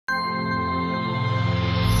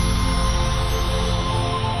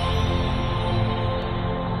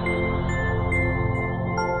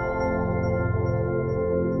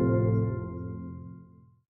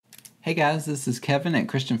Hey guys, this is Kevin at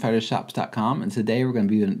ChristianPhotoshops.com, and today we're going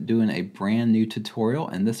to be doing a brand new tutorial,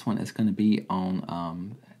 and this one is going to be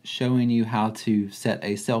on showing you how to set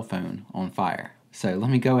a cell phone on fire. So let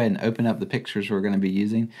me go ahead and open up the pictures we're going to be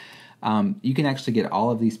using. You can actually get all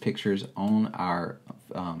of these pictures on our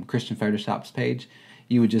Christian Photoshops page.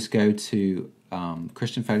 You would just go to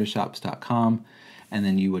ChristianPhotoshops.com, and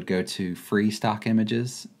then you would go to free stock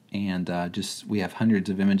images, and we have hundreds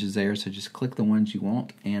of images there, so just click the ones you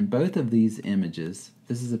want. And both of these images,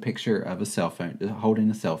 this is a picture of a cell phone,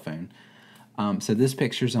 holding a cell phone. So this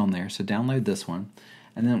picture's on there, so download this one.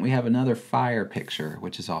 And then we have another fire picture,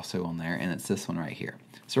 which is also on there, and it's this one right here.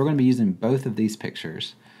 So we're going to be using both of these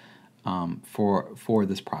pictures for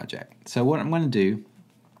this project. So what I'm going to do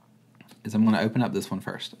is I'm going to open up this one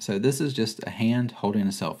first. So this is just a hand holding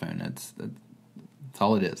a cell phone. That's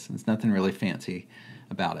all it is. It's nothing really fancy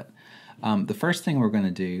about it. The first thing we're going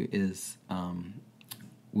to do is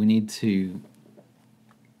we need to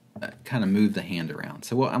kind of move the hand around.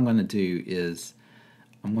 So what I'm going to do is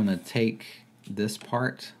I'm going to take this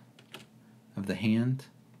part of the hand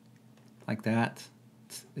like that.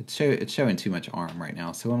 It's showing too much arm right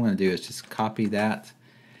now. So what I'm going to do is just copy that,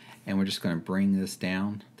 and we're just going to bring this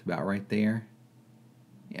down to about right there.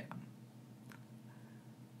 Yeah.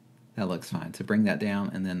 That looks fine. So bring that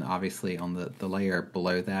down, and then obviously on the layer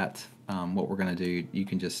below that, what we're going to do, you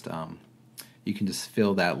can just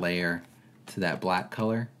fill that layer to that black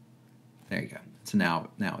color. There you go. So now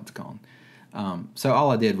it's gone. So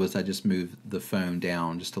all I did was I just moved the phone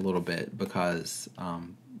down just a little bit because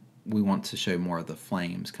we want to show more of the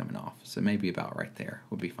flames coming off. So maybe about right there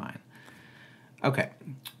would be fine. Okay,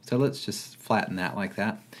 so let's just flatten that like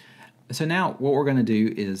that. So now what we're going to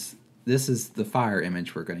do is, this is the fire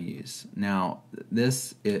image we're going to use. Now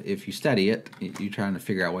this, if you study it, you're trying to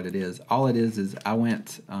figure out what it is. All it is I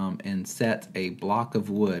went and set a block of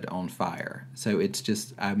wood on fire. So it's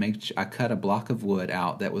just, I cut a block of wood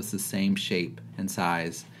out that was the same shape and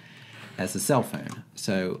size as the cell phone.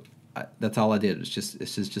 So that's all I did. It's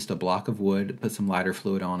just a block of wood, put some lighter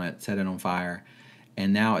fluid on it, set it on fire,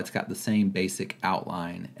 and now it's got the same basic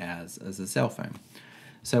outline as a cell phone.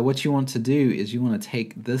 So what you want to do is you want to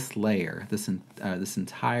take this layer, this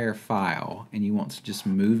entire file, and you want to just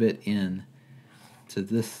move it in to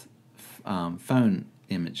this phone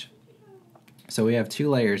image. So we have two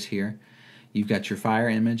layers here. You've got your fire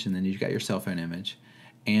image, and then you've got your cell phone image.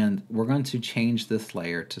 And we're going to change this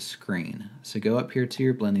layer to screen. So go up here to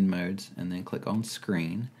your blending modes, and then click on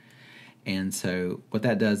screen. And so what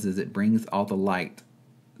that does is it brings all the light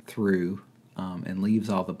through and leaves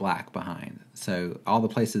all the black behind. So all the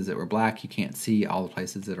places that were black you can't see, all the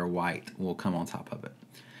places that are white will come on top of it.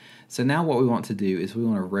 So now what we want to do is we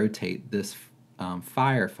want to rotate this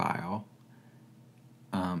fire file,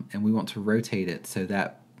 and we want to rotate it so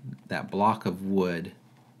that that block of wood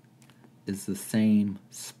is the same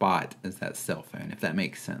spot as that cell phone, if that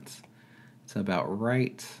makes sense. So about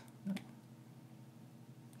right,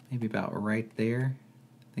 maybe about right there.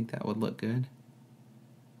 I think that would look good.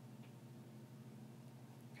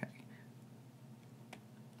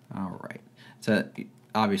 Alright, so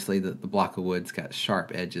obviously the block of wood's got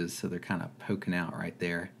sharp edges, so they're kind of poking out right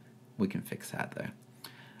there. We can fix that though.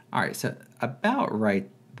 Alright, so about right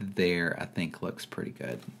there I think looks pretty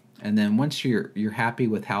good. And then once you're happy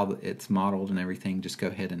with how it's modeled and everything, just go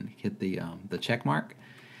ahead and hit the check mark,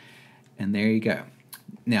 and there you go.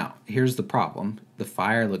 Now here's the problem. The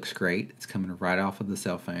fire looks great. It's coming right off of the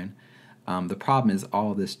cell phone. The problem is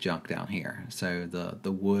all this junk down here. So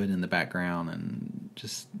the wood in the background, and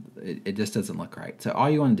it just doesn't look right. So all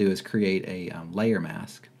you want to do is create a layer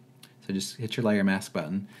mask. So just hit your layer mask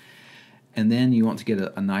button, and then you want to get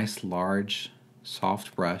a nice large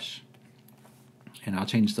soft brush, and I'll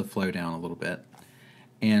change the flow down a little bit.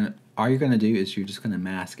 And all you're going to do is you're just going to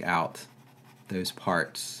mask out those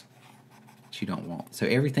parts that you don't want. So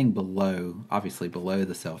everything below, obviously below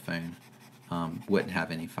the cell phone, wouldn't have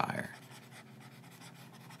any fire.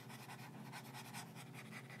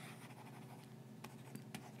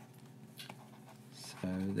 So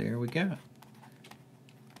there we go.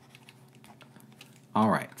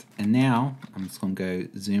 Alright, and now I'm just going to go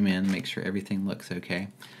zoom in, make sure everything looks okay.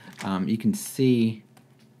 You can see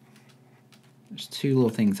there's two little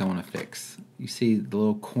things I want to fix. You see the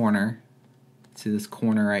little corner, see this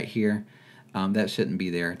corner right here? That shouldn't be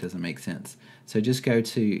there, it doesn't make sense. So just go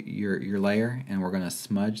to your layer, and we're going to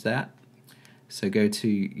smudge that. So go to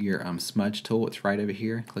your Smudge Tool, it's right over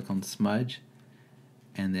here, click on Smudge,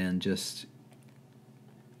 and then just,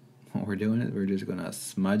 what we're doing is we're just going to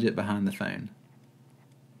smudge it behind the phone.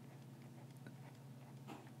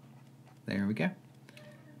 There we go.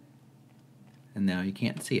 And now you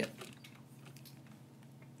can't see it.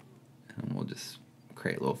 just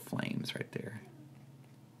create little flames right there.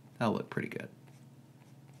 That'll look pretty good.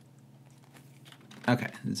 Okay,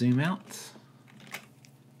 zoom out.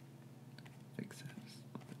 Fix that.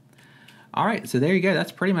 All right, so there you go.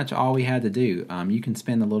 That's pretty much all we had to do. You can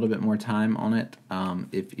spend a little bit more time on it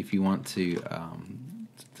if you want to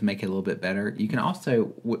make it a little bit better. You can also,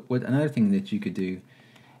 what another thing that you could do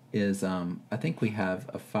is, I think we have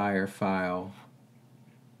a fire file.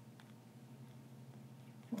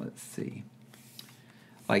 Let's see.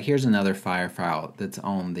 Like here's another fire file that's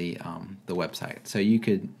on the website. So you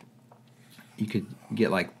could get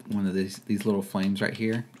like one of these little flames right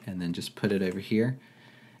here, and then just put it over here.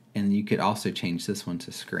 And you could also change this one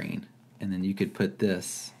to screen, and then you could put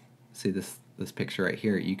this. See this picture right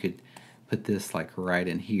here? You could put this like right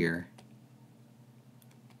in here,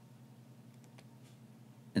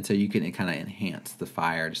 and so you can kind of enhance the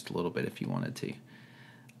fire just a little bit if you wanted to.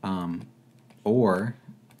 Or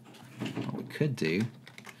what we could do,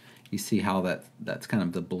 you see how that's kind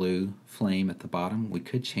of the blue flame at the bottom. We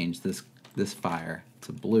could change this fire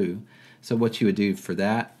to blue. So what you would do for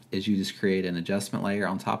that is you just create an adjustment layer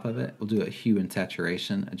on top of it. We'll do a hue and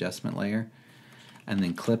saturation adjustment layer, and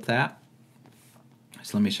then clip that.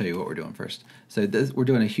 So let me show you what we're doing first. So we're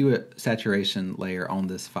doing a hue saturation layer on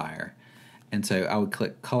this fire, and so I would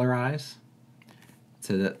click colorize.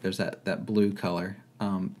 So that there's that blue color.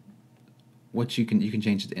 What you can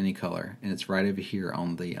change it to any color, and it's right over here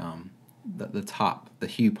on the top, the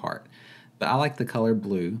hue part. But I like the color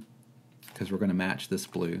blue because we're going to match this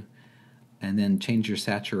blue. And then change your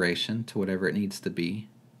saturation to whatever it needs to be.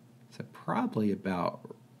 So probably about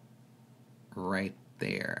right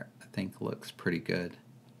there, I think looks pretty good.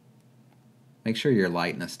 Make sure your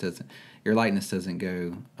lightness doesn't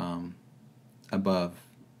go above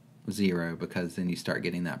 0, because then you start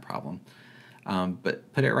getting that problem.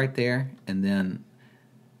 But put it right there, and then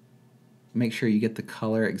make sure you get the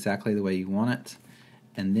color exactly the way you want it,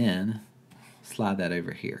 and then slide that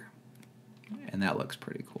over here. And that looks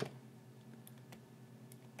pretty cool.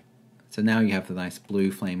 So now you have the nice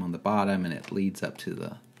blue flame on the bottom, and it leads up to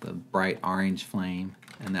the bright orange flame,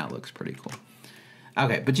 and that looks pretty cool.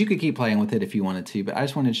 Okay, but you could keep playing with it if you wanted to, but I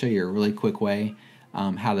just wanted to show you a really quick way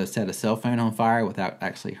how to set a cell phone on fire without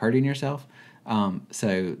actually hurting yourself.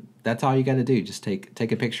 So that's all you got to do. Just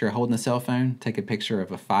take a picture of holding a cell phone, take a picture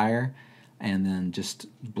of a fire, and then just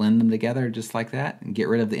blend them together just like that and get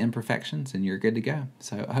rid of the imperfections, and you're good to go.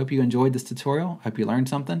 So I hope you enjoyed this tutorial. Hope you learned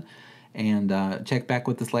something. And check back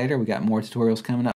with us later. We got more tutorials coming up.